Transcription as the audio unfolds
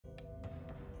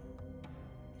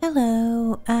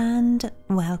Hello and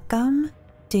welcome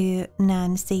to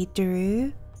Nancy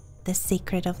Drew, The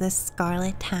Secret of the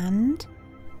Scarlet Hand.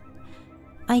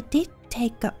 I did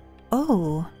take a...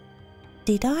 Oh,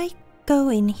 did I go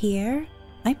in here?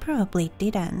 I probably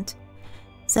didn't.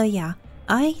 So yeah,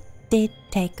 I did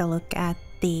take a look at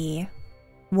the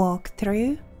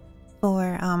walkthrough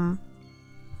for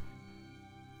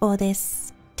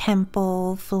this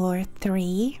temple floor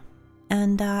 3.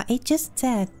 And it just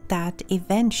said that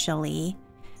eventually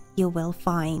you will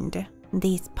find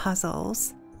these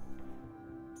puzzles.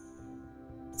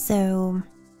 So,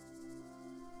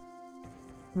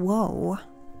 whoa,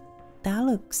 that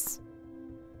looks...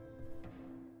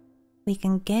 We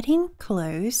can get in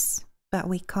close, but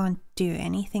we can't do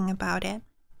anything about it.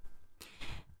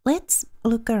 Let's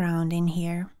look around in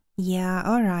here. Yeah,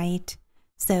 alright.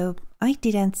 So, I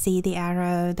didn't see the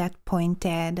arrow that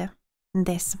pointed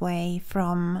this way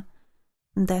from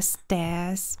the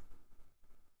stairs.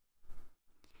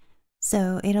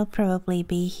 So it'll probably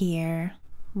be here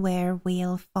where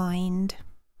we'll find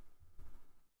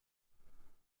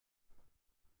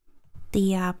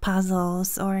the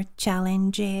puzzles or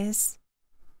challenges.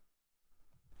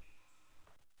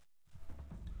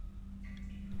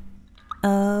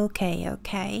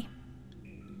 Okay.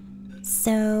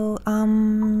 So,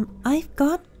 I've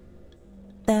got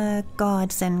the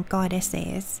gods and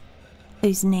goddesses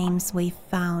whose names we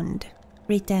found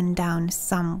written down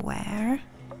somewhere.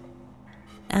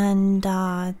 And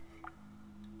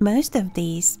most of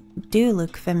these do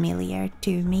look familiar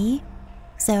to me.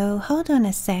 So hold on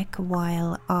a sec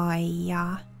while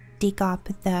I dig up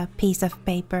the piece of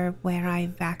paper where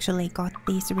I've actually got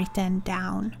these written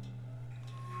down.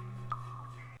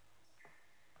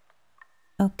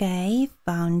 Okay,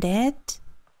 found it.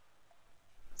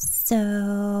 So,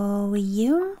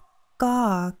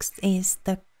 Gox is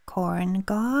the corn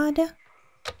god.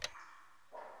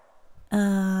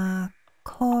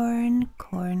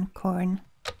 Corn.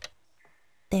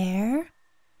 There.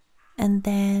 And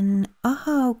then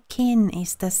Kin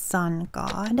is the sun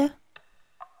god.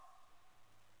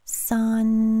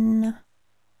 Sun.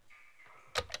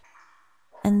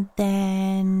 And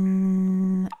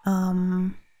then,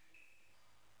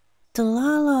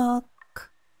 Tlaloc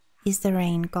is the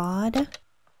rain god.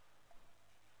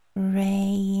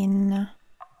 Rain.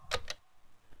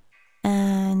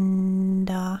 And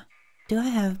do I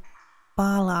have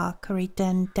Balak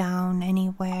written down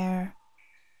anywhere?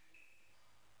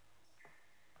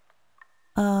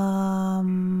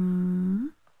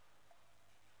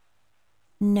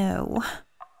 No.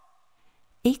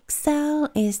 Ixal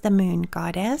is the moon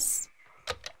goddess.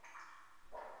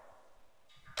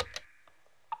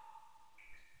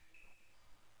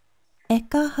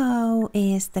 Ekaho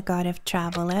is the god of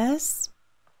travelers.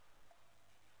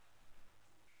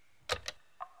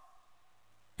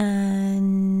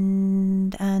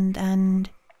 And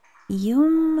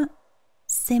Yum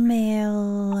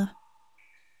Simil.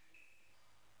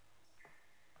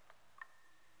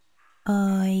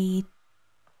 I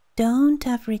don't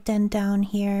have written down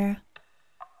here.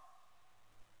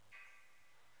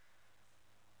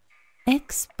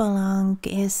 Expalank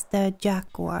is the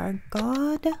jaguar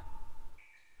god.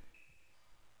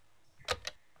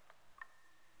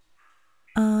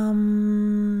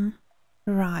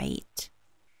 Right.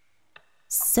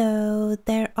 So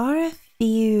there are a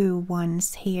few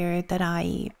ones here that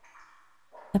I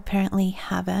apparently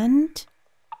haven't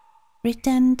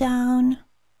written down.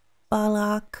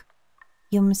 Balak,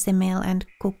 Yumsimil and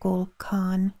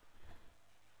Kukulkan.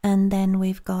 And then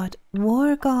we've got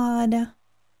War God,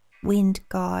 Wind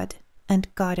God,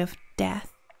 and God of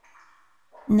Death.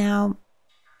 Now,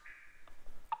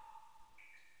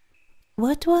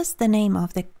 what was the name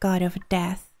of the God of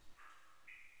Death?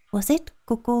 Was it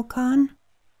Kukulkan?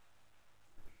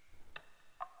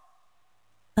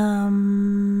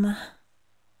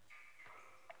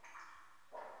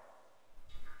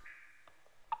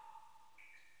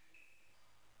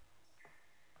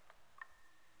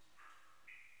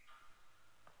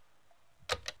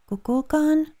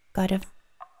 Kukulkan? God of...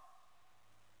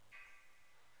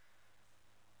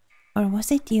 Or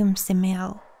was it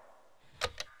Yumsimil?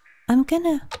 I'm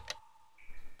gonna...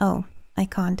 Oh, I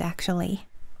can't actually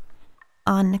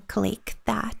unclick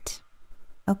that.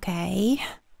 Okay.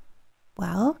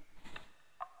 Well,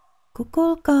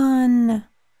 Kukulkan,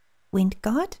 Wind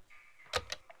God,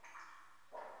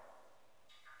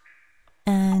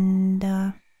 and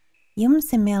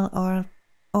Yumsimil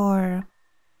or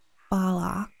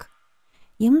Balak.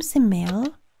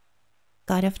 Yumsimil,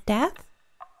 God of Death,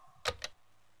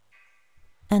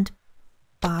 and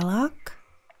Balak,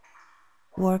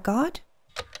 War God.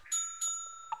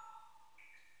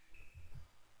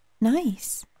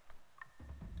 Nice.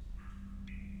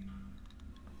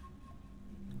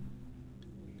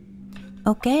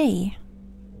 Okay.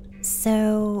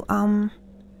 So,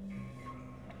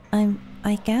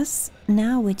 I guess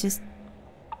now we just...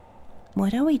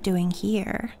 What are we doing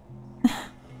here?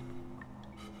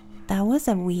 That was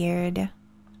a weird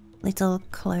little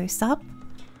close-up.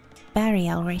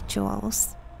 Burial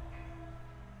rituals.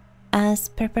 As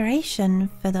preparation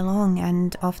for the long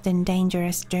and often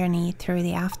dangerous journey through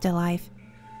the afterlife,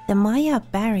 the Maya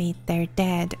buried their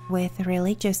dead with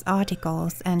religious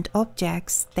articles and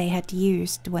objects they had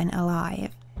used when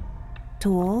alive.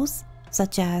 Tools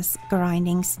such as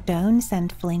grinding stones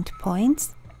and flint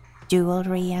points,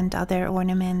 jewelry and other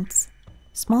ornaments,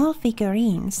 small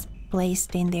figurines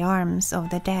placed in the arms of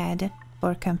the dead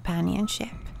for companionship.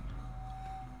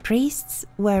 Priests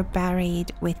were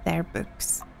buried with their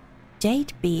books.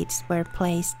 Jade beads were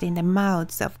placed in the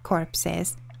mouths of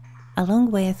corpses,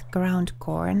 along with ground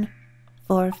corn,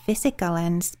 for physical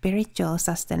and spiritual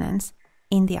sustenance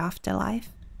in the afterlife.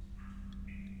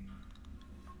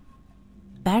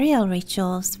 Burial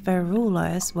rituals for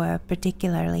rulers were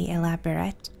particularly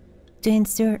elaborate to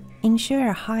ensure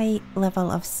a high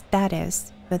level of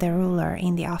status for the ruler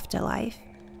in the afterlife.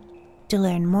 To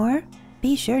learn more,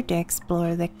 be sure to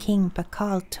explore the King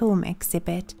Pakal tomb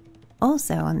exhibit,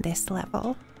 also on this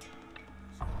level.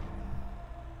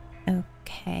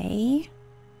 Okay.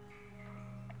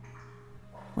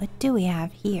 What do we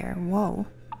have here? Whoa.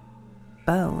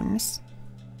 Bones.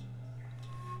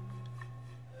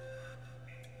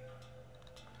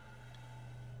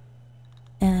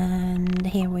 And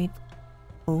here we've...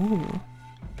 Ooh.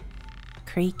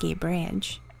 Creaky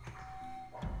bridge.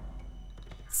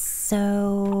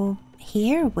 So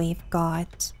here we've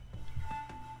got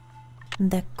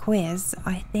the quiz,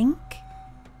 I think.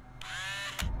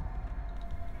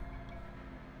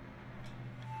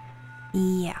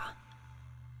 Yeah.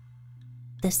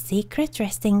 The secret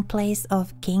resting place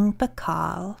of King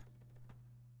Pakal.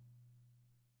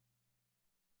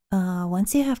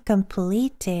 Once you have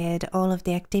completed all of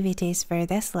the activities for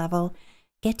this level,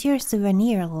 get your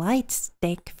souvenir light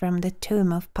stick from the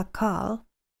tomb of Pakal.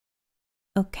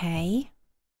 Okay.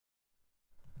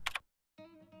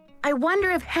 I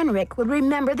wonder if Henrik would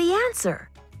remember the answer.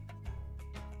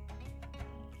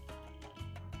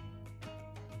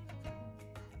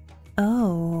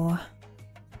 Oh.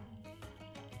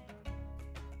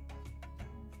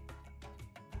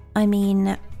 I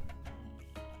mean,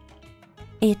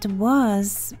 it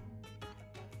was...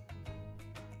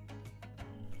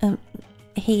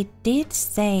 he did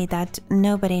say that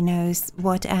nobody knows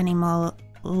what animal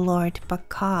Lord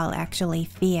Pakal actually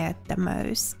feared the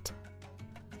most.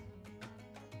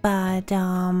 But,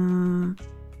 and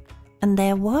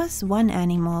there was one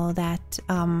animal that,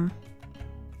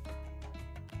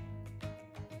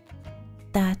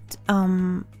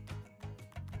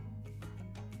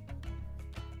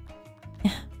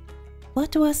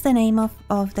 what was the name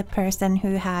of the person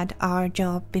who had our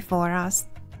job before us?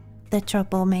 The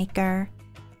troublemaker.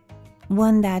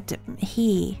 One that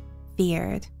he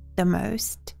feared the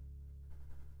most.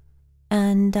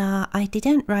 And I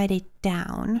didn't write it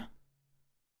down.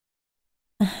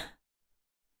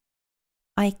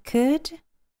 I could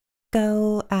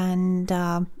go and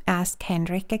ask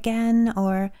Henrik again,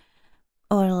 or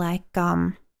like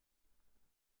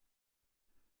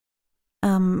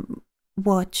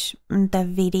watch the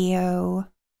video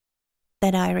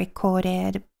that I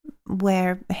recorded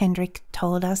where Henrik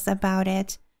told us about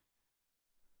it.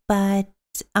 But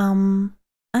I'm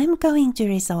going to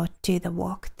resort to the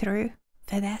walkthrough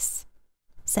for this.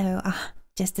 So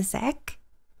just a sec.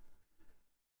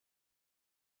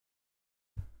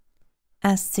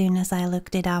 As soon as I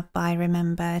looked it up, I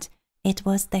remembered it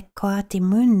was the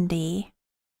Coatimundi.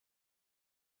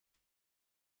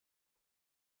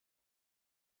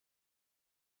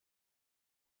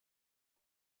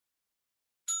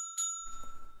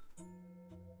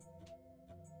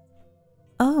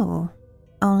 Oh,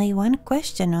 only one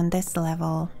question on this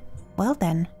level. Well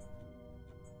then.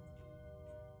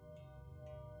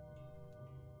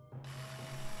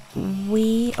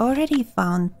 We already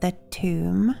found the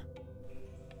tomb,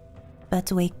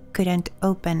 but we couldn't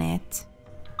open it.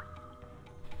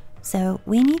 So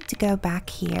we need to go back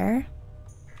here,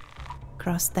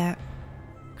 cross the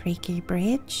creaky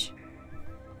bridge,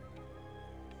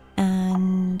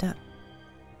 and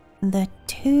the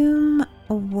tomb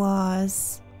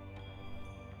was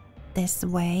this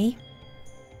way.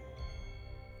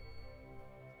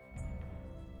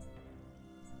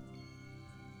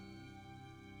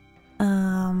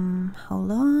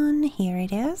 Hold on, here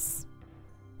it is.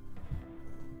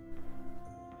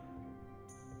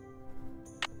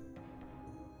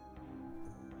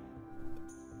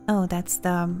 Oh, that's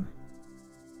the...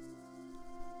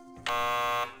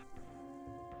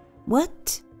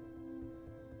 What?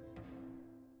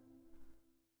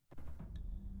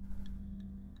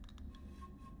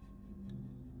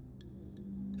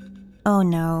 Oh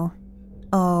no.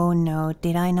 Oh no,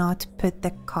 did I not put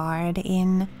the card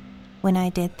in when I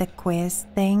did the quiz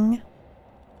thing?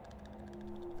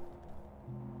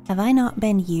 Have I not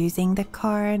been using the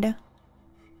card?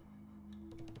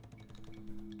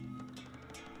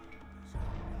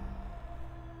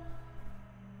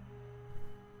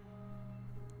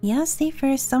 Yeah, see,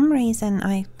 for some reason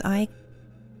I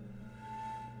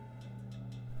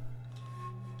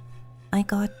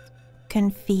got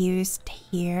confused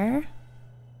here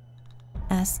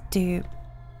as to...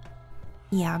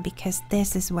 Yeah, because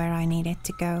this is where I needed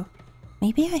to go.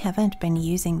 Maybe I haven't been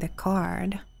using the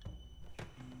card.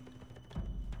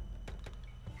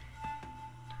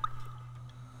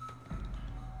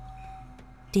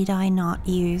 Did I not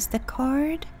use the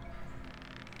card?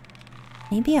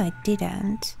 Maybe I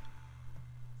didn't.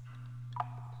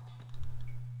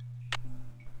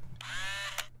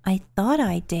 I thought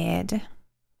I did.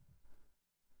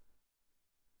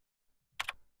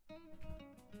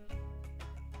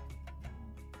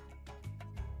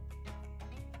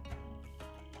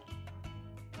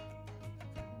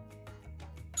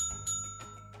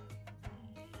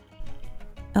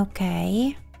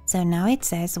 Okay, so now it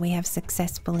says we have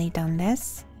successfully done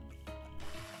this.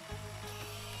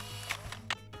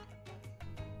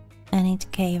 And it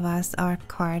gave us our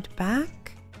card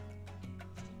back.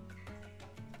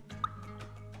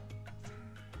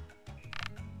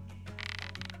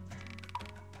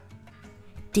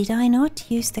 Did I not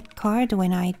use the card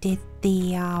when I did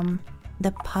the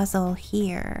puzzle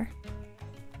here?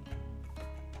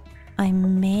 I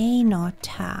may not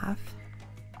have.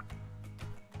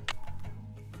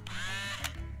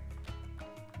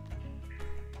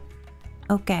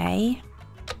 Okay,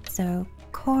 so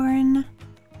corn.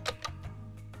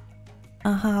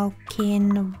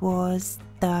 Ahaukin was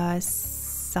the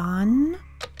sun.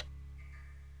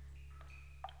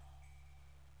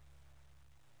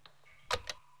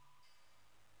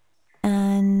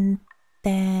 And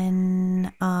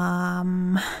then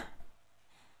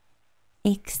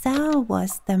Ixal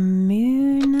was the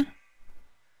moon.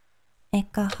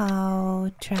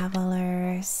 Ekahau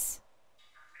travelers.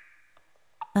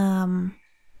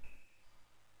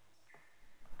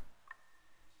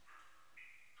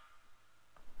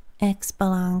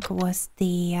 Expalank was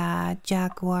the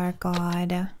jaguar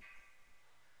god.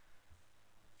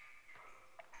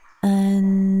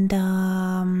 And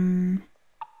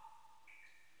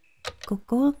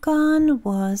Kukulkan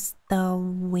was the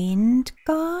wind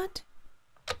god.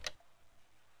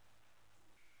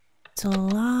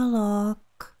 Tulalok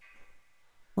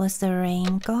was the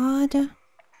rain god.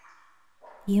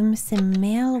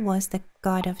 Yumsimil was the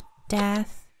god of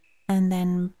death. And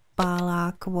then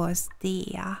Balak was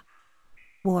the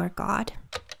war god.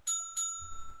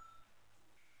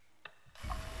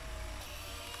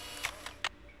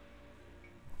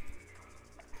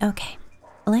 Okay,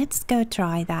 let's go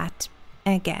try that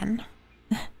again.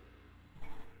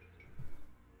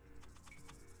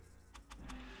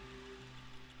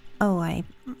 Oh, I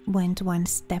went one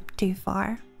step too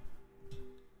far.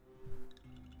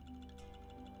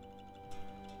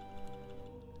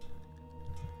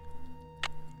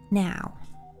 Now.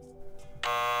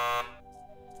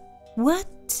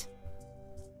 What?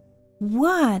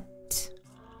 What?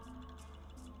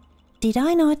 Did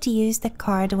I not use the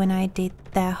card when I did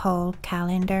the whole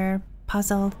calendar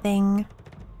puzzle thing?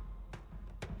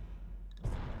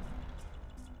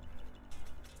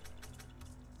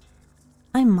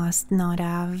 I must not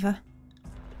have.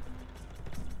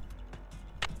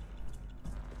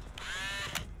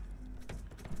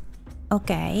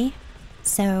 Okay,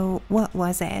 so what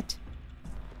was it?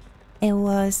 It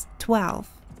was 12.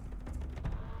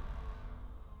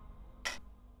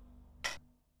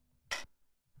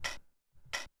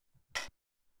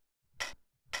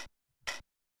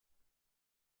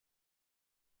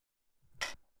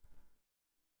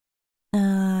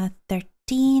 Uh,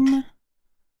 13.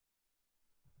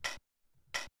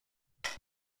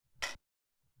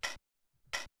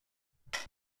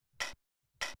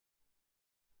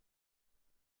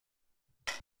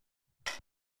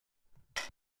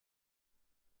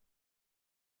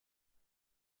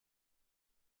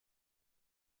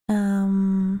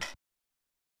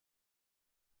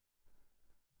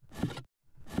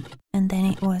 And then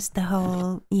it was the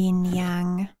whole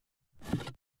yin-yang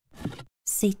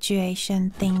situation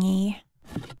thingy.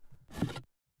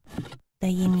 The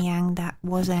yin-yang that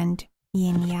wasn't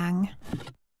yin-yang.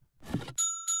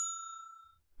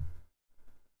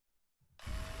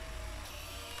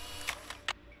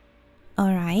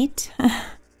 Alright.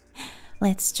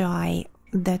 Let's try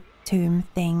the tomb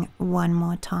thing one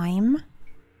more time.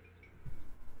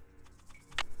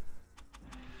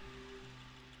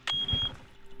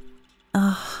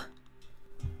 Oh,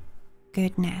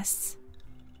 goodness.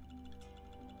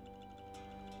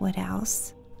 What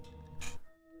else?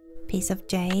 Piece of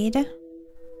jade.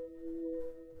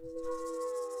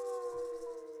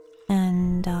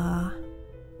 And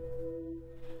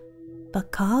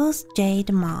Bakal's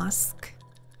jade mask.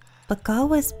 Bakal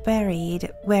was buried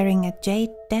wearing a jade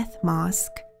death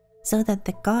mask so that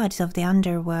the gods of the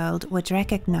underworld would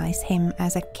recognize him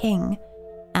as a king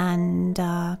and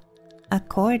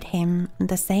accord him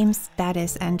the same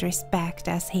status and respect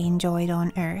as he enjoyed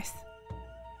on Earth.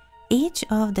 Each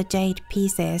of the jade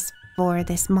pieces for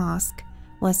this mask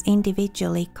was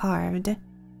individually carved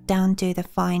down to the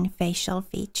fine facial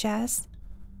features.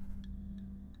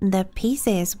 The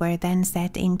pieces were then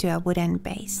set into a wooden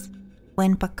base.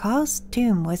 When Bakal's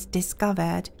tomb was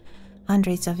discovered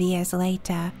hundreds of years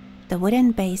later, the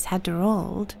wooden base had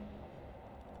rolled.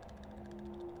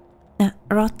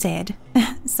 Rotted.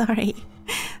 Sorry,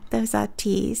 those are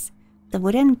T's. The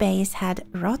wooden base had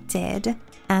rotted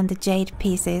and the jade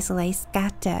pieces lay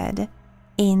scattered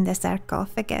in the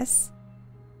sarcophagus.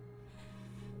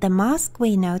 The mask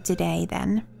we know today,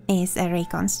 then, is a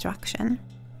reconstruction.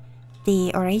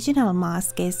 The original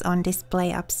mask is on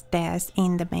display upstairs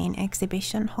in the main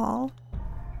exhibition hall.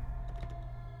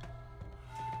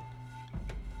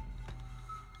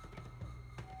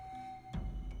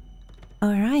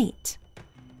 Alright.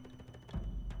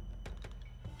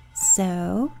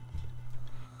 So,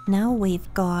 now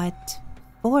we've got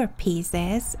 4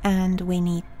 pieces and we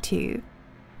need 2.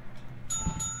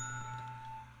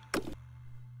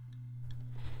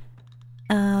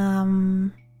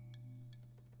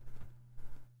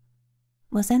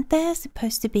 Wasn't there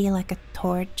supposed to be like a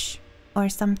torch or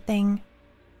something?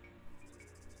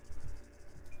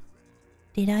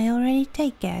 Did I already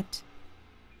take it?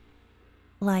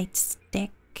 Light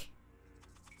stick.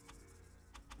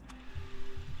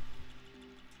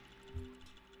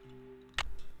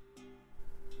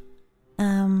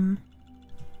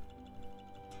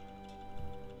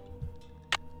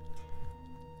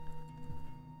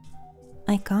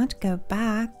 I can't go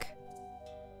back.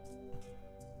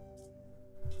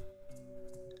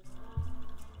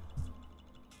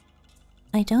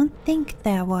 I don't think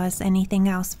there was anything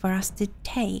else for us to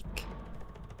take.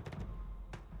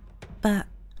 But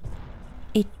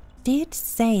it did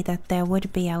say that there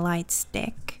would be a light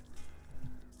stick.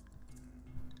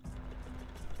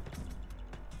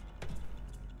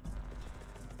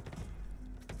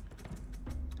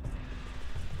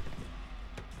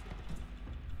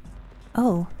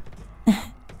 Oh,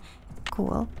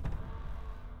 cool.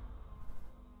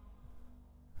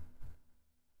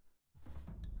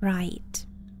 Right.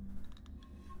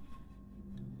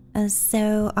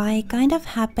 So I kind of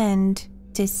happened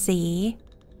to see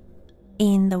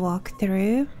in the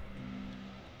walkthrough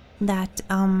that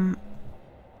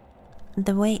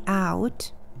the way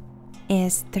out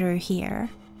is through here.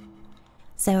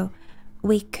 So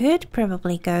we could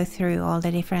probably go through all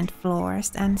the different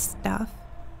floors and stuff.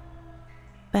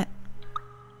 But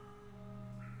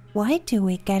why do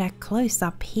we get a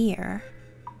close-up here?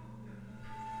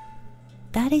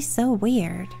 That is so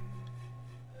weird.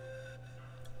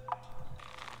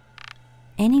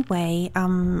 Anyway,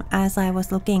 as I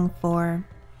was looking for,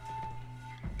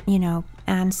 you know,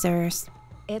 answers.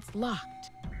 It's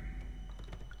locked.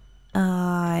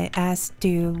 As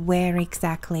to where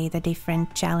exactly the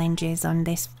different challenges on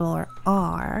this floor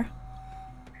are,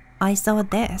 I saw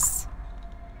this.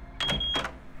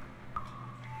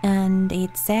 And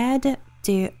it said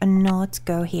to not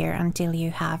go here until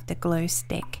you have the glow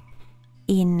stick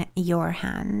in your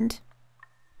hand.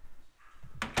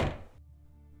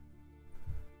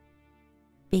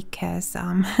 Because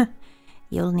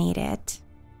you'll need it.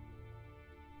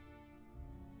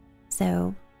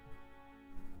 So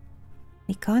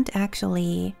we can't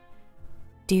actually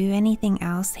do anything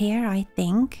else here, I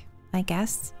think, I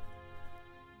guess.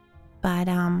 But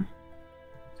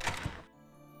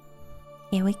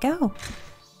here we go.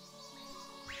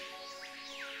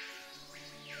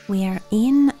 We are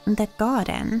in the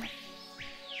garden.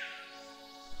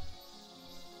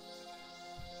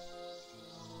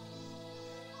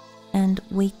 And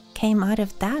we came out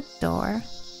of that door.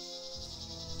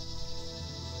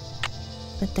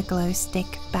 Put the glow stick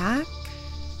back.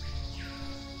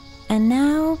 And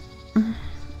now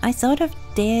I sort of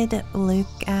did look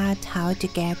at how to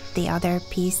get the other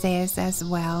pieces as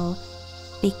well,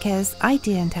 because I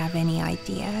didn't have any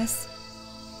ideas.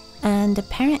 And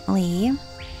apparently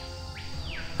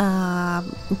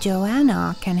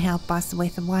Joanna can help us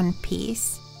with one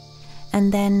piece.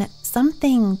 And then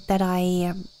something that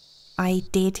I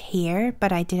did hear,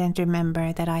 but I didn't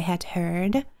remember that I had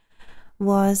heard,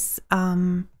 was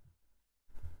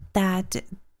that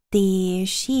the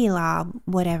Sheila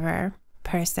whatever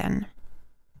person,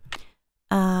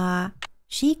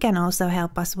 she can also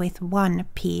help us with one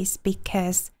piece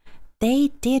because they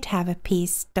did have a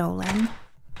piece stolen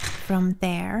from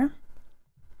there.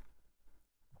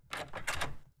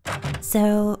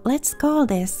 So let's call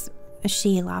this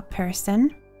Sheila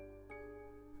person.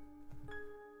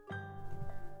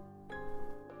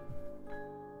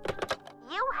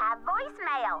 You have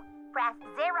voicemail. Press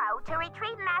 0 to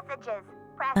retrieve messages.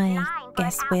 Press I 9 for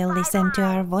guess an we'll outside listen to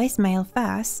line. our voicemail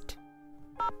first.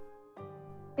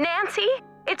 Nancy,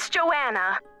 it's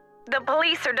Joanna. The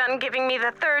police are done giving me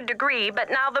the 3rd degree, but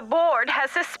now the board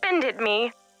has suspended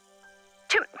me.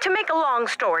 To make a long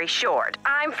story short,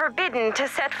 I'm forbidden to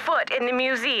set foot in the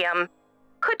museum.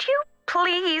 Could you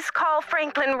please call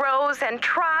Franklin Rose and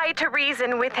try to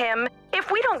reason with him?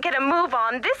 If we don't get a move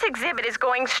on, this exhibit is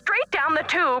going straight down the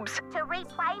tubes. To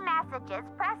replay messages,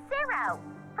 press 0.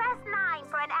 Press 9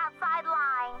 for an outside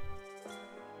line.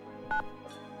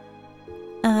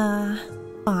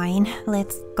 Fine.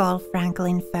 Let's call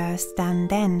Franklin first and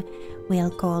then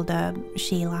we'll call the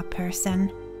Sheila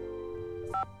person.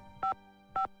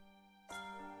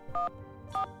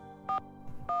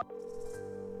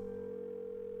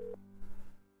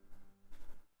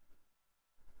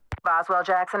 Boswell,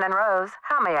 Jackson, and Rose,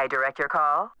 how may I direct your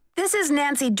call? This is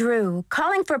Nancy Drew,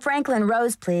 calling for Franklin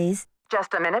Rose, please.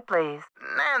 Just a minute, please.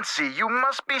 Nancy, you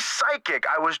must be psychic.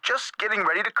 I was just getting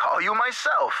ready to call you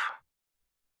myself.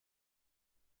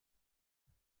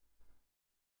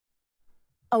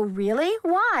 Oh, really?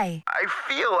 Why? I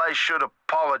feel I should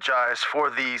apologize for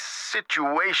the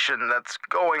situation that's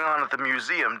going on at the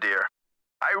museum, dear.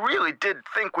 I really did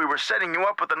think we were setting you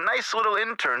up with a nice little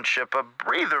internship, a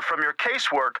breather from your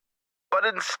casework, but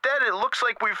instead it looks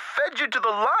like we've fed you to the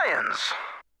lions.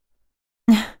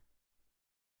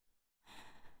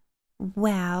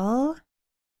 Well,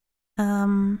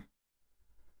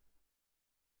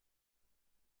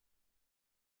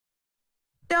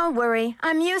 Don't worry,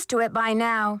 I'm used to it by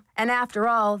now. And after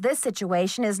all, this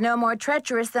situation is no more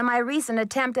treacherous than my recent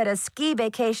attempt at a ski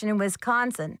vacation in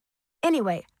Wisconsin.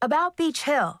 Anyway, about Beach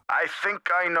Hill. I think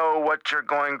I know what you're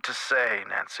going to say,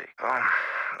 Nancy.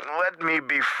 Let me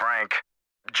be frank.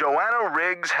 Joanna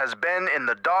Riggs has been in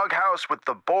the doghouse with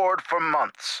the board for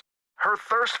months. Her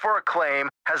thirst for acclaim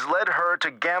has led her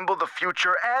to gamble the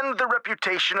future and the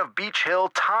reputation of Beach Hill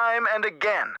time and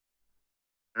again.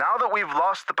 Now that we've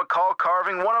lost the Pakal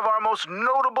carving, one of our most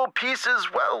notable pieces,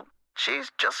 well,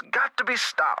 she's just got to be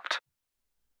stopped.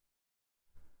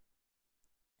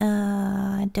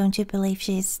 Don't you believe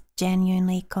she's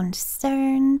genuinely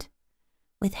concerned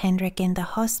with Henrik in the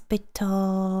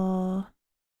hospital?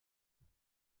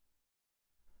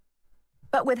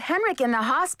 But with Henrik in the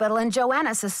hospital and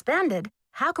Joanna suspended,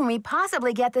 how can we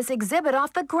possibly get this exhibit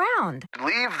off the ground?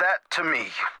 Leave that to me.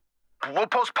 We'll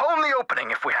postpone the opening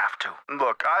if we have to.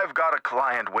 Look, I've got a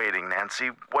client waiting,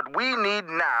 Nancy. What we need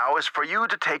now is for you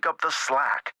to take up the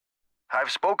slack.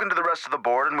 I've spoken to the rest of the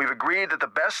board, and we've agreed that the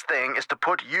best thing is to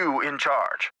put you in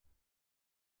charge.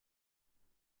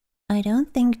 I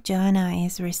don't think Joanna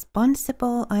is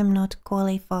responsible. I'm not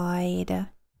qualified.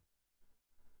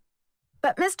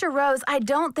 But Mr. Rose, I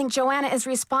don't think Joanna is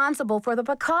responsible for the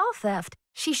Pakal theft.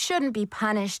 She shouldn't be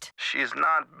punished. She's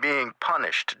not being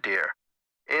punished, dear.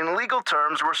 In legal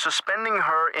terms, we're suspending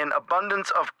her in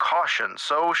abundance of caution,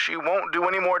 so she won't do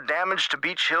any more damage to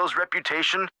Beach Hill's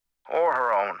reputation or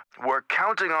her own. We're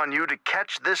counting on you to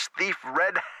catch this thief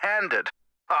red-handed.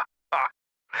 Ha ha.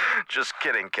 Just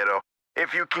kidding, kiddo.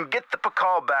 If you can get the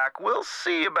Pakal back, we'll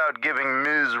see about giving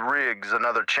Ms. Riggs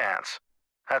another chance.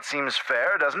 That seems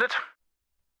fair, doesn't it?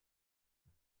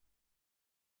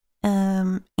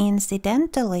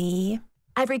 Incidentally,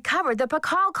 I've recovered the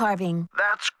Pakal carving.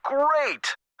 That's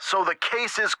great! So the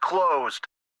case is closed.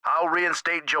 I'll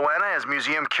reinstate Joanna as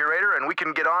museum curator, and we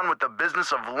can get on with the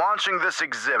business of launching this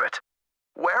exhibit.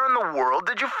 Where in the world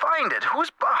did you find it? Who's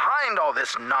behind all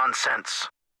this nonsense?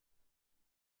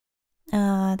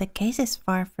 the case is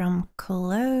far from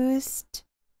closed.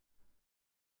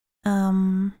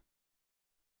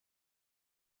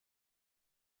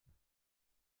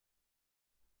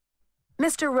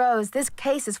 Mr. Rose, this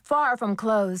case is far from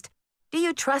closed. Do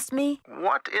you trust me?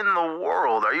 What in the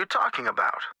world are you talking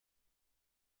about?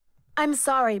 I'm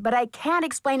sorry, but I can't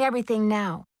explain everything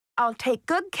now. I'll take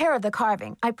good care of the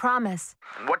carving, I promise.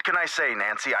 What can I say,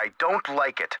 Nancy? I don't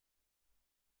like it.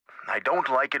 I don't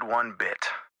like it one bit.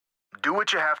 Do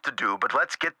what you have to do, but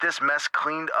let's get this mess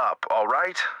cleaned up, all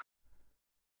right?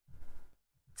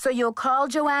 So you'll call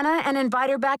Joanna and invite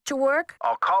her back to work?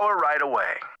 I'll call her right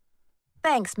away.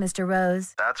 Thanks, Mr.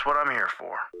 Rose. That's what I'm here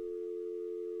for.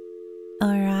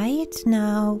 Alright,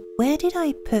 now where did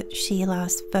I put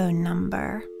Sheila's phone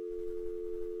number?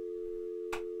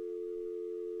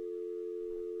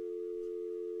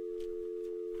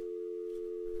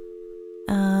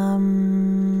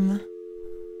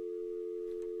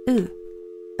 Ooh,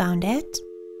 found it.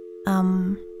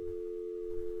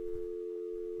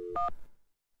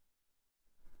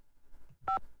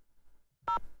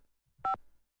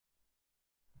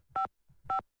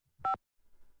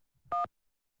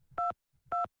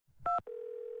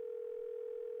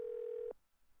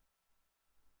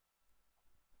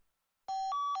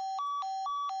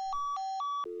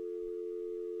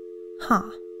 Huh.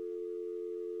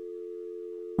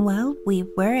 Well, we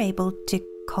were able to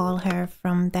call her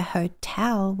from the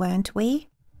hotel, weren't we?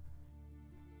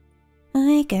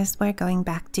 I guess we're going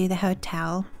back to the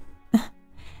hotel.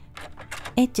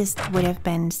 It just would have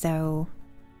been so,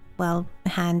 well,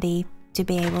 handy to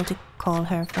be able to call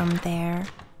her from there.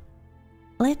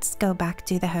 Let's go back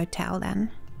to the hotel then.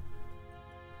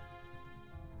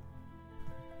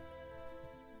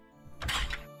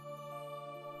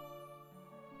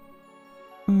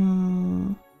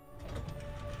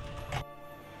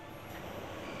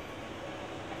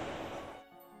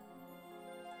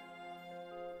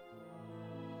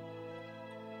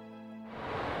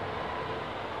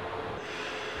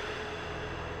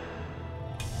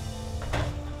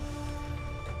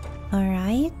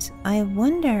 Alright, I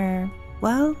wonder,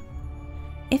 well,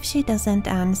 if she doesn't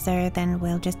answer, then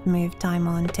we'll just move time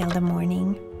on till the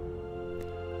morning.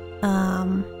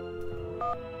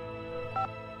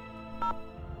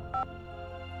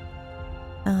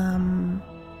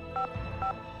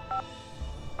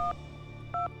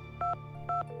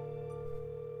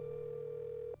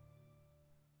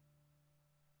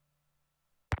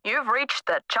 You've reached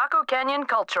the Chaco Canyon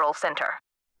Cultural Center.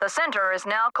 The center is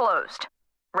now closed.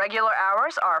 Regular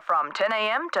hours are from 10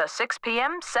 a.m. to 6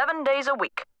 p.m. 7 days a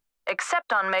week,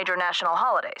 except on major national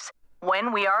holidays,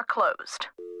 when we are closed.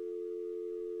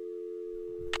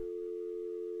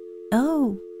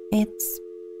 Oh, it's...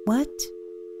 what?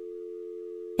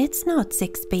 It's not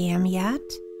 6 p.m. yet.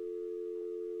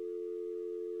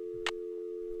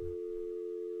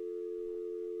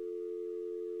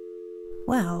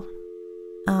 Well,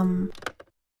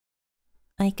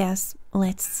 I guess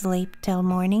let's sleep till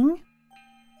morning.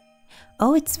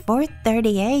 Oh, it's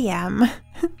 4:30 a.m.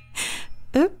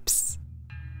 Oops.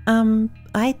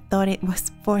 I thought it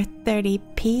was 4:30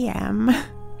 p.m.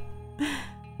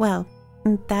 Well,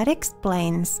 that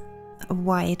explains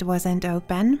why it wasn't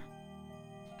open.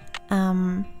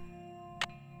 10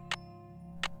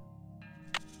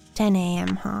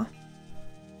 a.m., huh?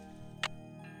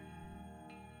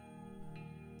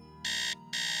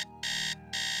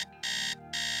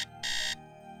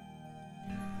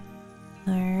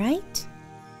 Alright,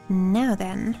 now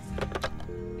then.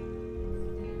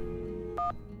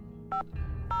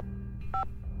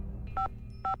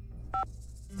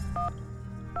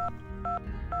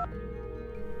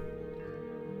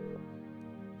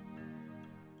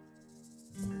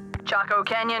 Chaco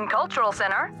Canyon Cultural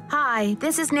Center. Hi,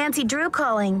 this is Nancy Drew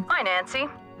calling. Hi, Nancy.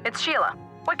 It's Sheila.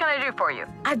 What can I do for you?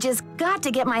 I've just got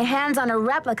to get my hands on a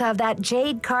replica of that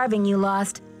jade carving you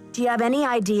lost. Do you have any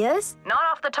ideas? Not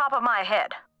off the top of my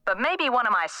head, but maybe one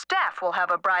of my staff will have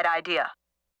a bright idea.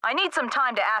 I need some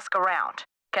time to ask around.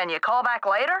 Can you call back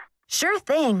later? Sure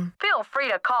thing. Feel free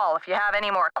to call if you have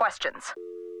any more questions.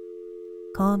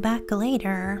 Call back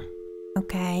later.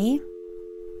 Okay.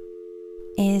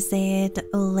 Is it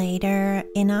later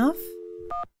enough?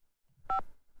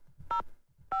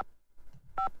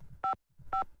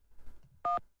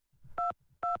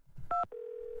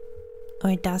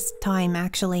 Or does time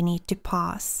actually need to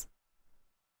pass?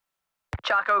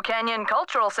 Chaco Canyon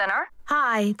Cultural Center.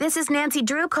 Hi, this is Nancy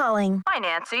Drew calling. Hi,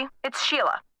 Nancy. It's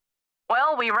Sheila.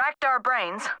 Well, we racked our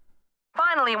brains.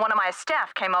 Finally, one of my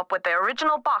staff came up with the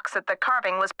original box that the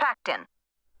carving was packed in.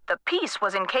 The piece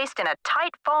was encased in a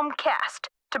tight foam cast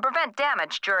to prevent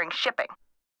damage during shipping.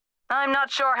 I'm not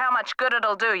sure how much good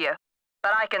it'll do you,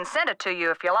 but I can send it to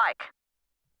you if you like.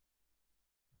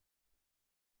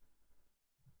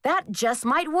 That just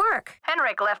might work.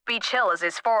 Henrik left Beach Hill as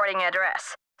his forwarding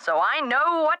address, so I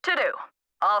know what to do.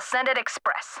 I'll send it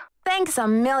express. Thanks a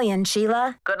million,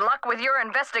 Sheila. Good luck with your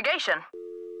investigation.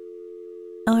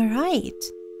 Alright.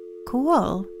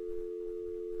 Cool.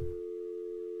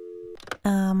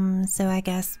 So I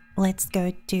guess let's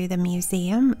go to the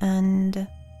museum and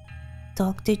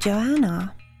talk to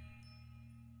Joanna.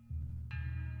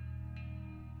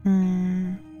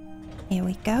 Here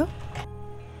we go.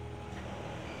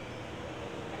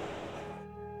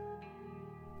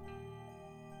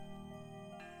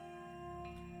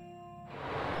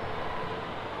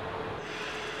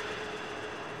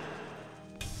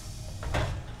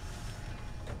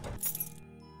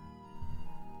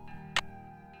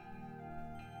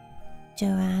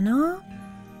 Joanna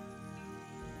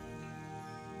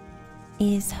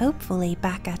is hopefully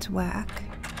back at work.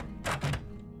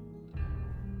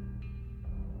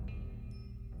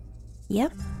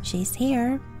 Yep, she's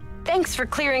here. Thanks for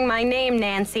clearing my name,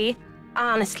 Nancy.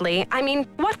 Honestly, I mean,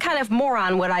 what kind of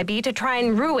moron would I be to try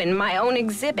and ruin my own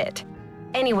exhibit?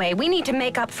 Anyway, we need to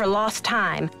make up for lost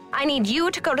time. I need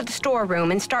you to go to the storeroom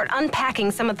and start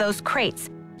unpacking some of those crates.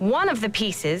 One of the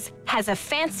pieces has a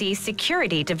fancy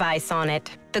security device on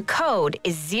it. The code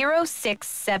is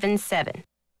 0677.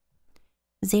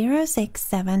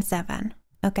 0677,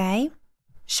 okay?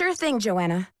 Sure thing,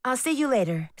 Joanna. I'll see you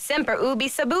later. Semper ubi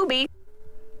sabubi.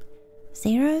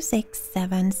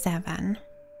 0677.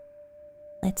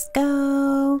 Let's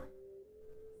go.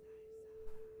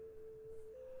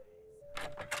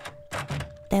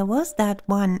 There was that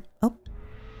one. Oh.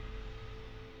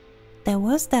 There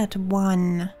was that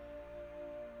one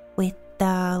with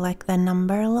the, like, the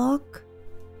number lock.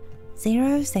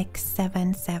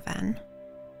 0677.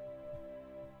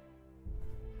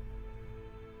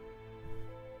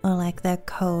 Or like the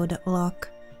code lock.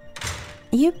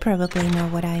 You probably know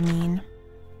what I mean.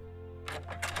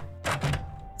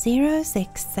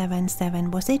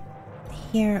 0677. Was it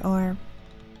here or...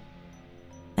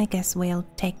 I guess we'll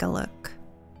take a look.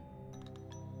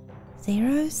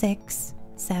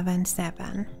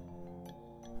 0677.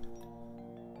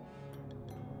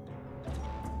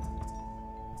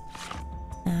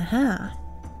 Uh-huh.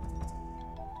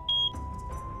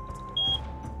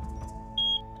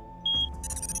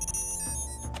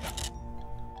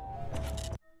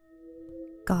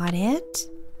 Got it.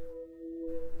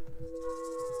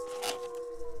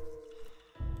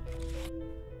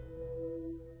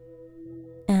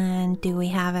 And do we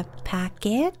have a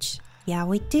package? Yeah,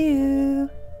 we do.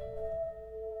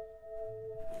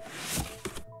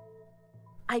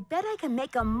 I bet I can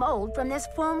make a mold from this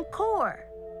foam core.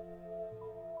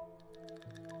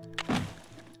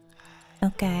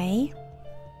 Okay.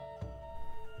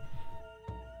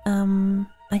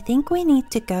 I think we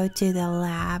need to go to the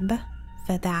lab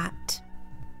for that.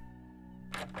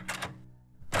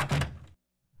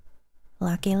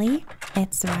 Luckily,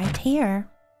 it's right here.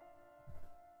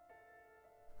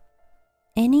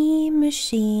 Any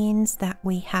machines that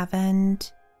we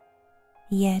haven't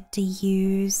yet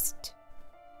used?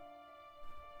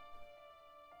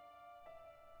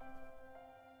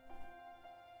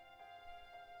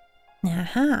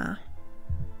 Aha.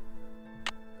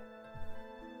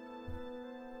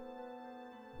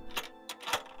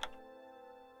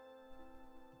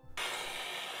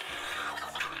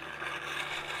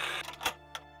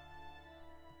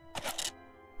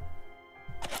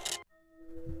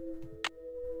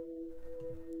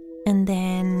 And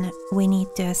then we need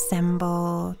to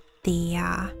assemble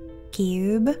the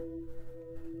cube.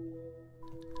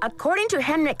 According to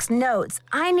Henrik's notes,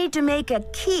 I need to make a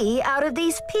key out of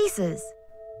these pieces.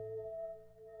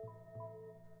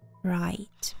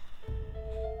 Right.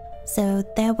 So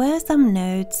there were some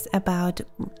notes about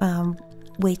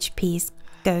which piece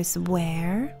goes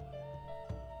where.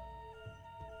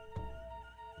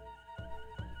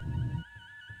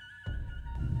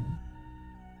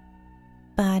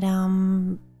 But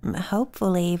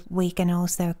hopefully we can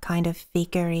also kind of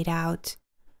figure it out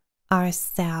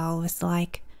ourselves.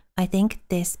 Like, I think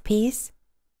this piece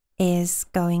is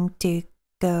going to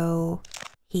go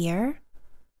here,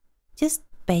 just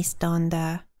based on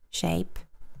the shape.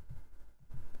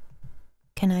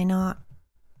 Can I not?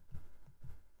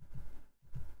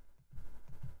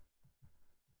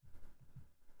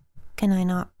 Can I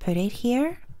not put it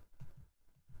here?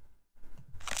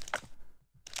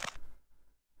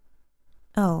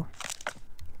 Oh,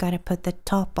 gotta put the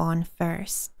top on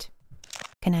first.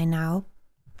 Can I now?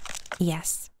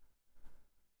 Yes.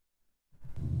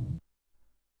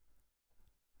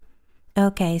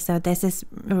 Okay, so this is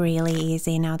really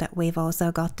easy now that we've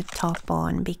also got the top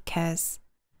on, because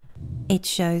it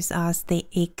shows us the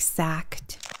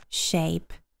exact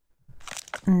shape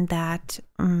that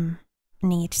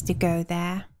needs to go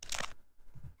there.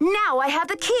 Now I have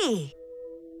the key!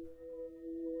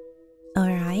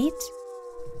 Alright.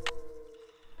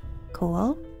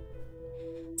 Cool.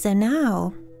 So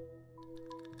now,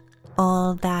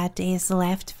 all that is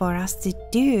left for us to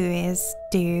do is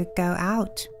to go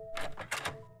out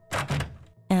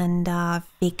and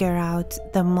figure out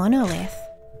the monolith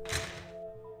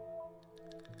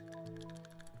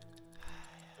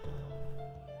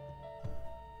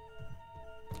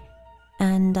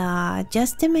And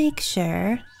just to make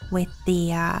sure with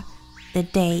the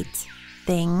date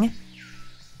thing,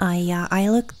 I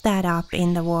looked that up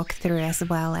in the walkthrough as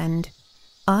well, and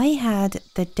I had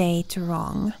the date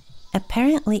wrong.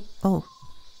 Apparently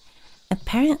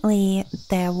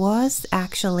there was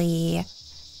actually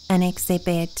an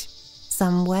exhibit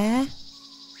somewhere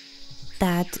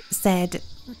that said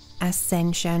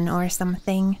Ascension or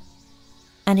something,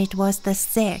 and it was the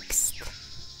 6th.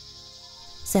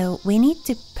 So we need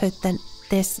to put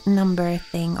this number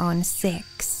thing on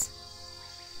 6.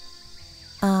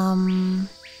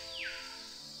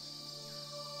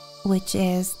 Which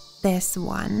is this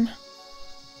one.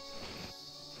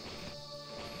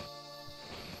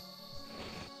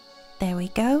 There we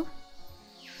go.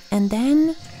 And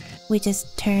then we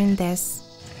just turn this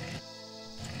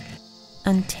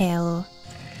until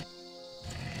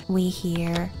we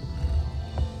hear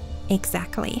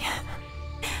exactly.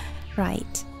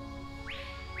 Right.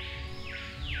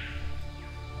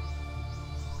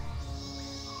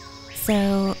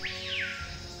 So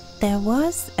there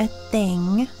was a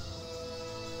thing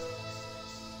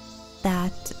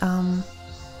that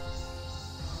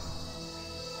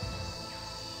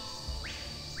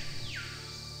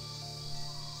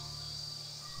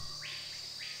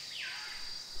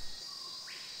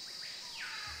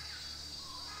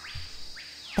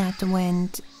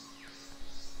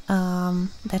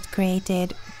that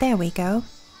created, there we go,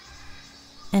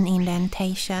 an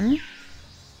indentation.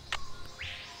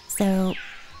 So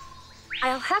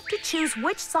I'll have to choose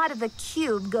which side of the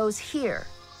cube goes here.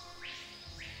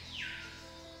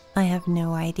 I have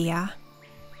no idea.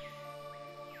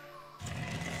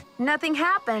 Nothing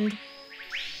happened.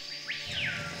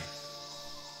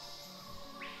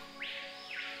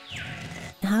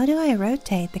 How do I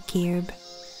rotate the cube?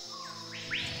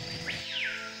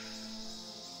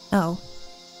 Oh.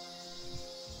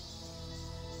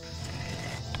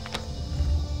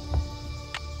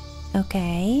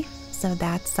 Okay, so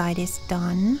that side is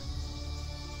done.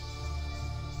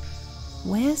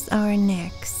 Where's our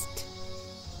next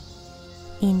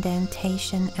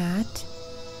indentation at?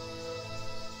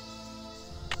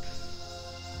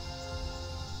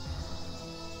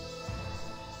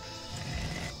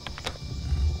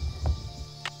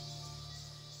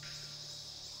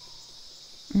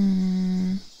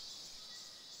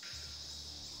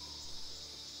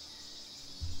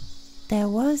 There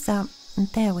was a...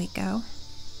 There we go.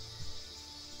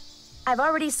 I've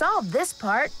already solved this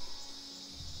part.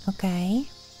 Okay.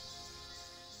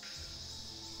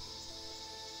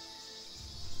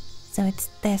 So it's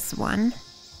this one.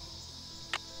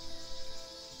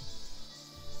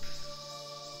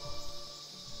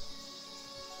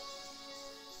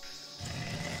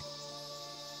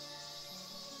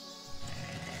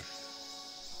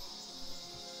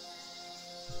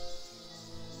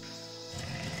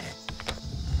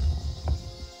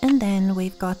 And then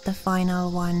we've got the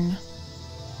final one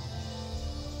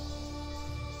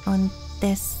on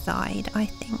this side, I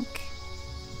think.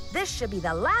 This should be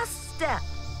the last step.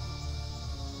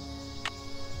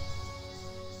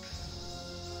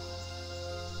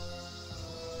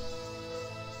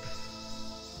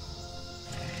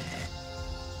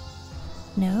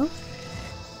 No?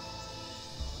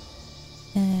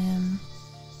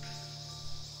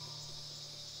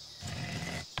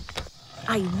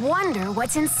 I wonder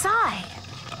what's inside.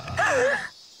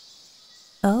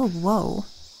 Oh, whoa.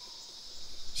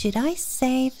 Should I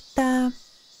save the...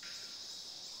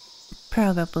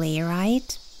 Probably,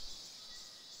 right?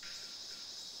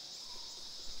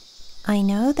 I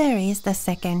know there is the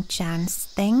second chance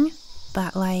thing,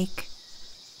 but like...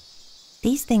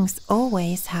 These things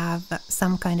always have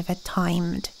some kind of a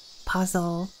timed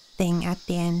puzzle thing at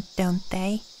the end, don't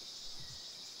they?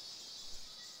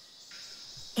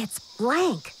 It's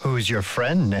blank. Who's your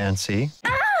friend, Nancy?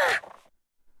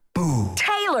 Boo.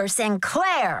 Taylor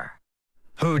Sinclair.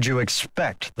 Who'd you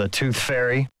expect, the Tooth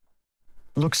Fairy?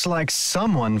 Looks like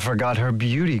someone forgot her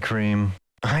beauty cream.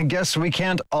 I guess we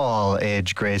can't all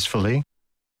age gracefully.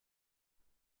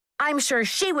 I'm sure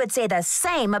she would say the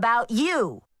same about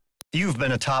you. You've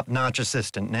been a top-notch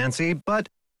assistant, Nancy, but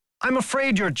I'm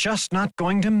afraid you're just not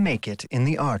going to make it in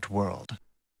the art world.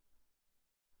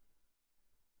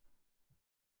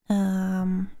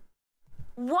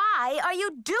 Why are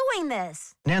you doing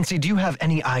this? Nancy, do you have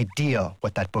any idea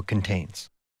what that book contains?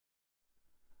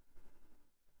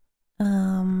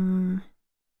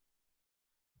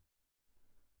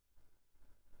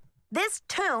 This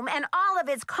tomb and all of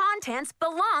its contents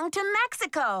belong to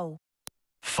Mexico.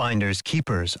 Finders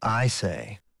keepers, I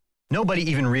say. Nobody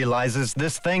even realizes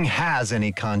this thing has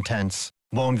any contents.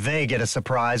 Won't they get a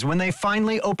surprise when they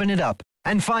finally open it up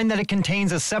and find that it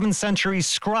contains a 7th century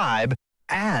scribe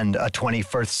and a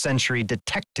 21st century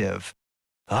detective.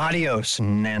 Adios,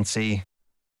 Nancy.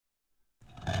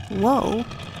 Whoa.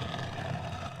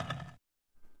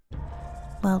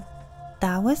 Well,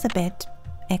 that was a bit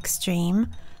extreme.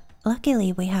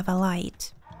 Luckily, we have a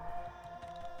light.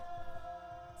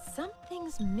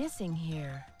 Something's missing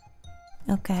here.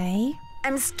 Okay.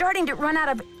 I'm starting to run out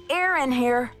of air in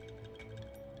here.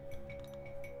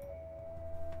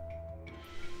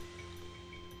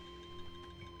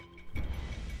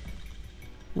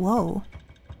 Whoa.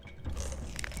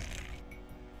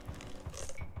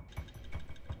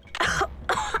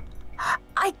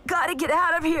 I gotta get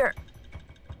out of here.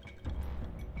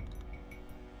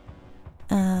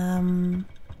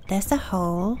 There's a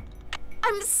hole.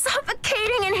 I'm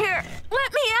suffocating in here.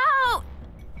 Let me out.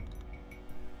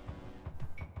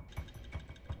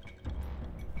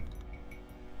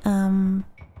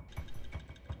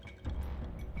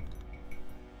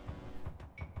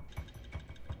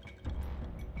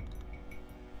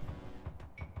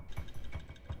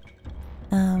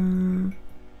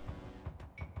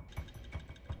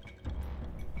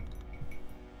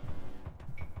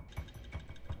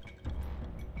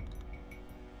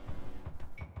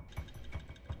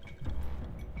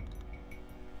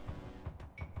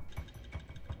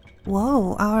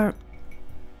 Whoa,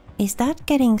 is that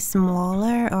getting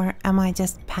smaller or am I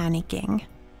just panicking?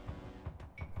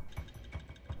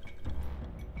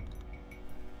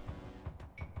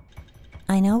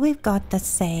 I know we've got the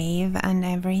save and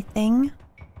everything.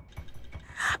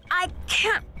 I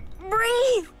can't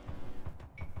breathe.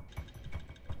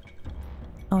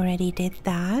 Already did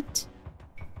that.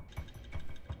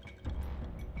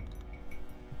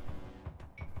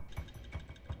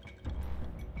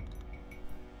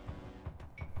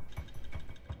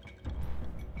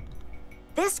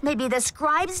 This may be the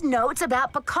scribe's notes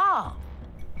about Pakal.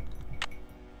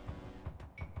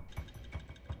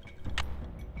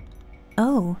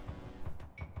 Oh.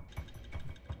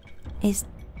 Is...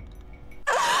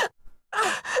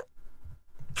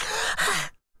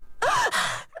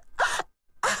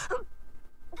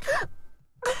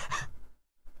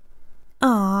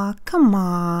 Aw, come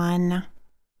on.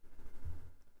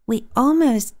 We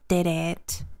almost did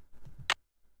it.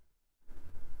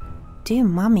 2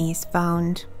 mummies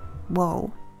found.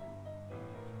 Whoa.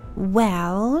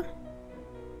 Well,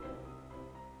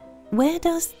 where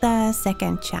does the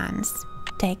second chance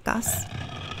take us?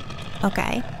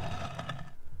 Okay.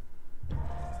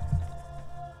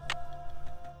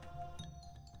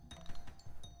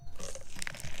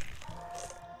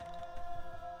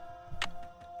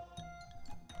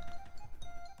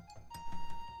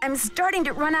 I'm starting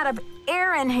to run out of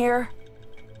air in here.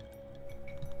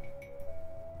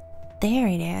 There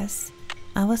it is.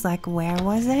 I was like, where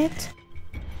was it?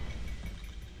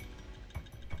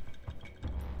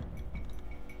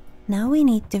 Now we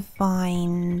need to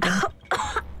find...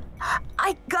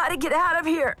 I gotta get out of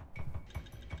here.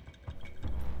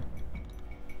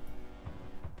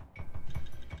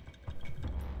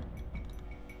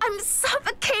 I'm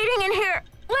suffocating in here.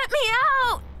 Let me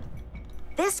out.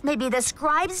 This may be the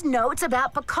scribe's notes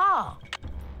about Pakal.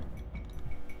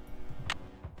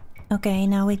 Okay,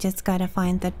 now we just gotta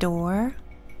find the door.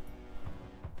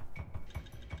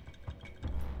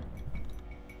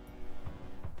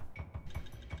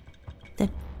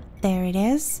 There it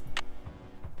is.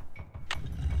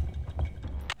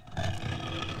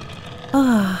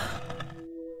 Ah.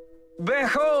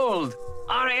 Behold!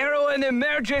 Our heroine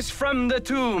emerges from the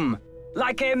tomb,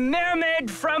 like a mermaid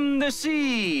from the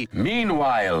sea.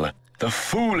 Meanwhile, the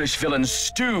foolish villain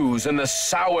stews in the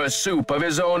sour soup of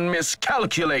his own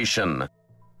miscalculation.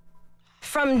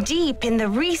 From deep in the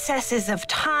recesses of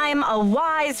time, a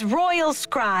wise royal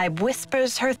scribe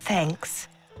whispers her thanks.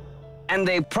 And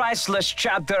a priceless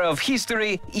chapter of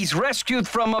history is rescued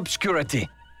from obscurity.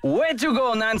 Way to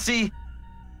go, Nancy!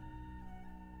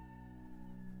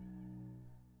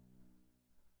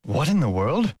 What in the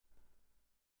world?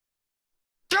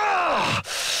 Ah!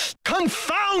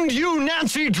 Confound you,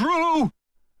 Nancy Drew!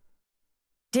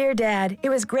 Dear Dad, it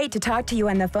was great to talk to you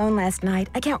on the phone last night.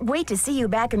 I can't wait to see you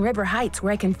back in River Heights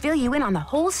where I can fill you in on the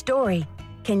whole story.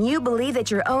 Can you believe that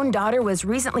your own daughter was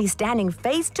recently standing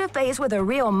face to face with a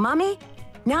real mummy?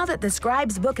 Now that the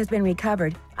scribe's book has been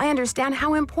recovered, I understand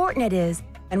how important it is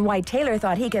and why Taylor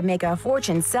thought he could make a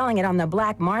fortune selling it on the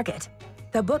black market.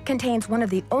 The book contains one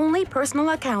of the only personal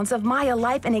accounts of Maya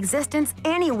life in existence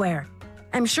anywhere.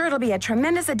 I'm sure it'll be a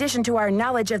tremendous addition to our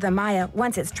knowledge of the Maya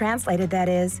once it's translated, that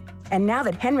is. And now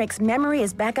that Henrik's memory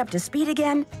is back up to speed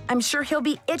again, I'm sure he'll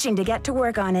be itching to get to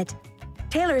work on it.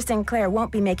 Taylor Sinclair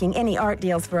won't be making any art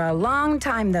deals for a long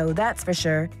time, though, that's for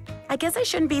sure. I guess I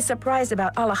shouldn't be surprised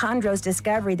about Alejandro's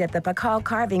discovery that the Pakal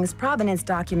carving's provenance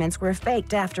documents were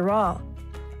faked after all.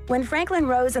 When Franklin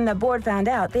Rose and the board found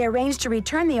out, they arranged to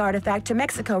return the artifact to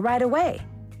Mexico right away.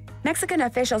 Mexican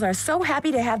officials are so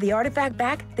happy to have the artifact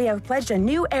back, they have pledged a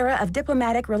new era of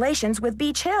diplomatic relations with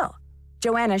Beach Hill.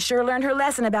 Joanna sure learned her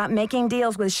lesson about making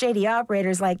deals with shady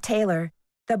operators like Taylor.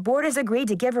 The board has agreed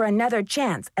to give her another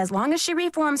chance as long as she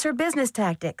reforms her business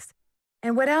tactics.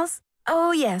 And what else?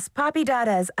 Oh yes, Poppy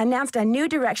Dada's announced a new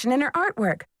direction in her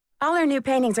artwork. All her new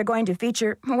paintings are going to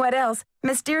feature, what else?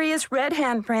 Mysterious red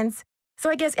handprints. So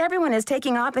I guess everyone is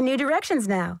taking off in new directions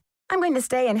now. I'm going to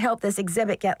stay and help this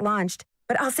exhibit get launched,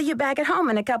 but I'll see you back at home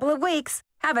in a couple of weeks.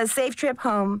 Have a safe trip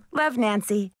home. Love,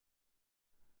 Nancy.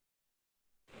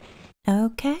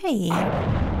 Okay.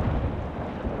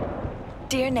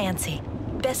 Dear Nancy,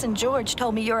 Bess and George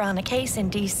told me you're on a case in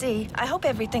D.C. I hope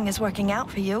everything is working out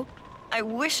for you. I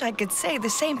wish I could say the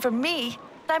same for me.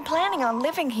 I'm planning on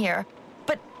living here,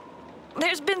 but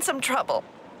there's been some trouble.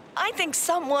 I think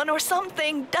someone or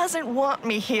something doesn't want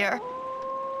me here.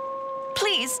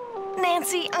 Please,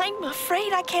 Nancy, I'm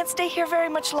afraid I can't stay here very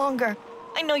much longer.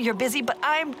 I know you're busy, but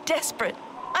I'm desperate.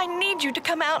 I need you to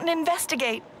come out and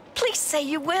investigate. Please say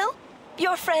you will.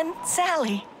 Your friend,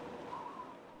 Sally.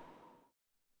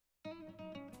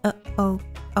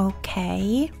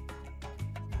 Okay.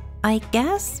 I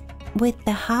guess with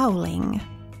the howling,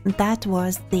 that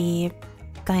was the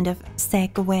kind of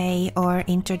segue or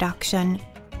introduction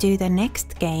to the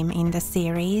next game in the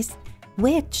series,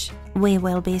 which we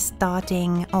will be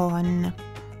starting on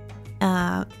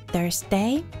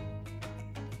Thursday.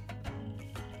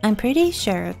 I'm pretty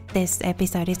sure this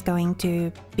episode is going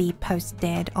to be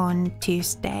posted on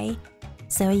Tuesday.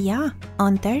 So yeah,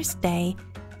 on Thursday,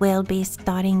 we'll be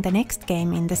starting the next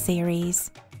game in the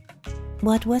series.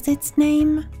 What was its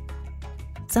name?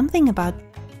 Something about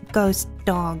ghost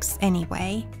dogs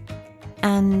anyway.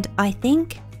 And I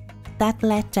think that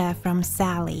letter from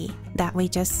Sally that we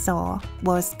just saw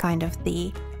was kind of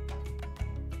the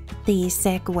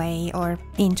segue or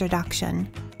introduction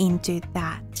into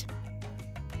that.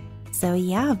 So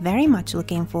yeah, very much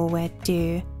looking forward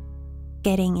to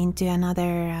getting into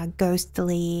another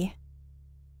ghostly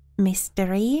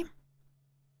mystery.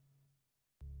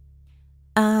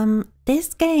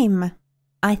 This game,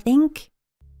 I think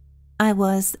I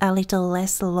was a little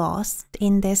less lost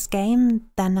in this game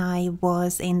than I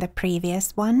was in the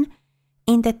previous one.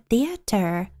 In the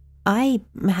theater, I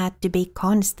had to be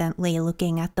constantly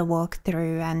looking at the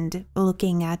walkthrough and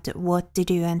looking at what to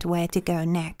do and where to go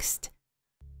next.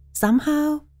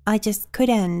 Somehow, I just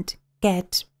couldn't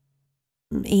get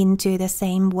into the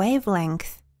same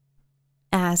wavelength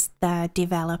as the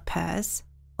developers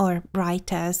or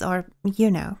writers or, you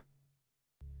know.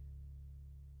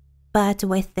 But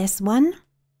with this one,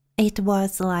 it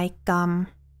was like,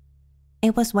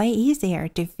 it was way easier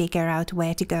to figure out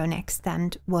where to go next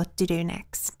and what to do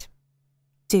next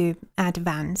to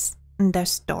advance the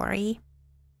story.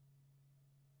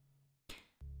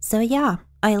 So yeah,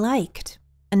 I liked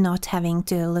not having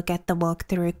to look at the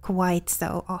walkthrough quite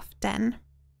so often.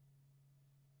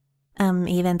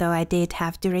 Even though I did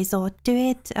have to resort to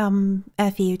it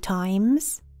a few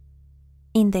times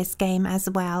in this game as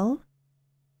well.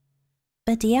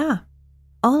 But yeah,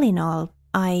 all in all,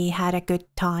 I had a good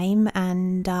time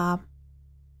and I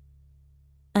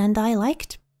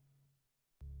liked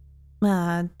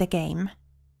the game.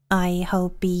 I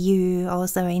hope you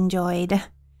also enjoyed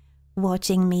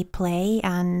watching me play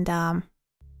and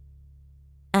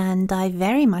I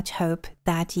very much hope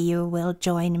that you will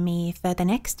join me for the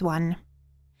next one.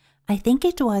 I think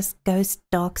it was Ghost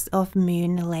Dogs of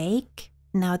Moon Lake,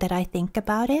 now that I think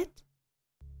about it.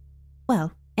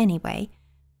 Well, anyway,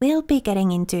 we'll be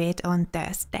getting into it on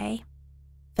Thursday.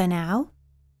 For now,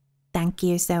 thank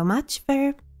you so much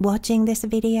for watching this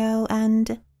video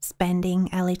and spending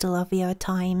a little of your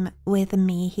time with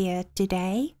me here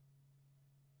today.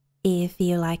 If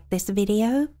you like this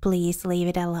video, please leave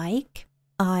it a like.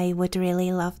 I would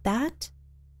really love that.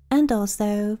 And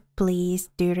also, please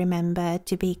do remember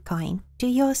to be kind to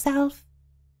yourself.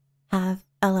 Have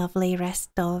a lovely rest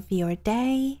of your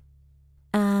day.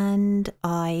 And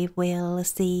I will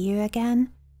see you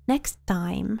again next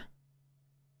time.